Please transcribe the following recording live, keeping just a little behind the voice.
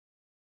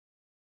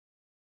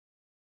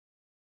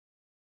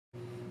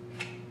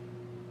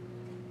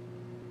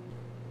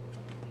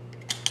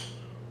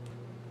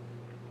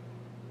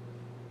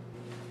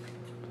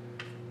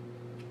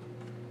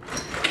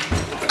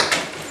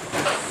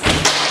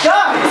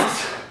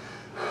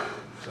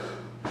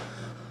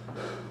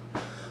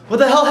What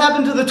the hell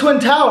happened to the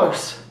Twin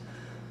Towers?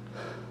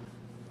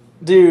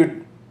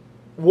 Dude,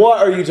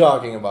 what are you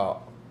talking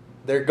about?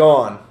 They're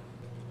gone.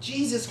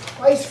 Jesus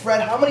Christ,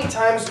 Fred, how many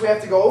times do we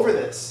have to go over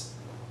this?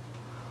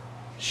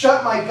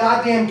 Shut my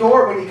goddamn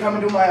door when you come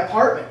into my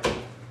apartment.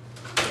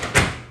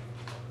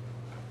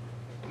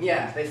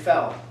 Yeah, they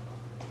fell.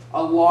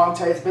 A long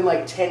time. It's been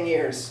like 10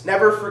 years.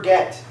 Never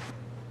forget.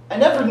 I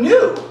never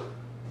knew.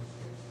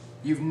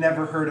 You've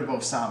never heard of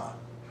Osama.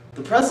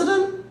 The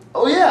president?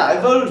 Oh yeah, I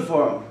voted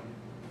for him.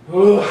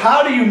 Ooh,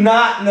 how do you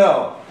not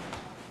know?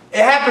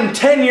 It happened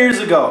 10 years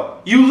ago.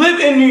 You live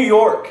in New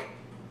York.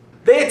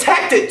 They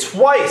attacked it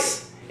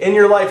twice in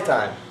your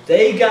lifetime.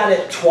 They got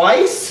it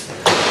twice?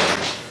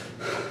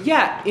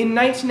 Yeah, in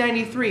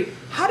 1993.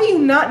 How do you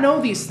not know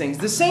these things?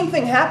 The same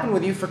thing happened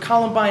with you for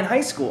Columbine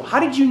High School. How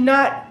did you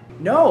not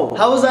know?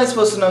 How was I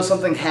supposed to know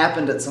something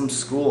happened at some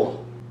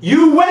school?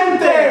 You went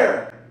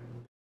there!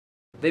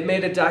 They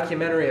made a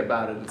documentary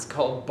about it. It's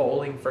called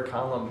Bowling for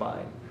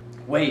Columbine.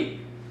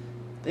 Wait,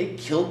 they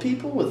killed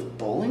people with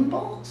bowling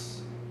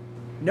balls?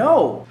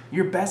 No,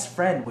 your best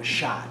friend was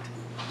shot.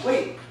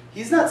 Wait,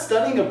 he's not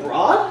studying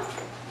abroad?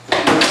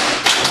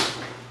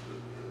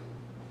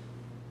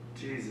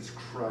 Jesus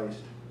Christ.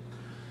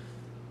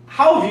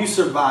 How have you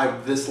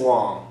survived this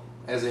long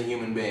as a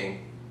human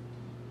being?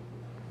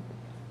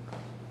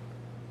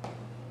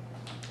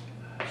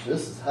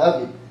 This is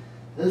heavy.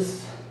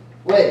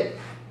 Wait,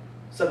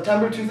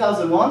 September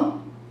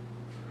 2001?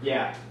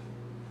 Yeah.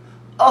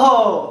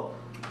 Oh,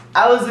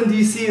 I was in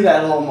DC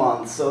that whole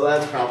month, so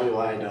that's probably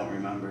why I don't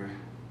remember.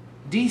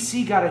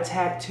 DC got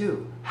attacked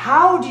too.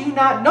 How do you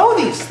not know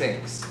these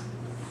things?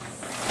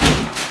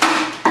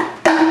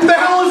 What the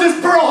hell is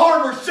this Pearl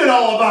Harbor shit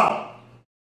all about?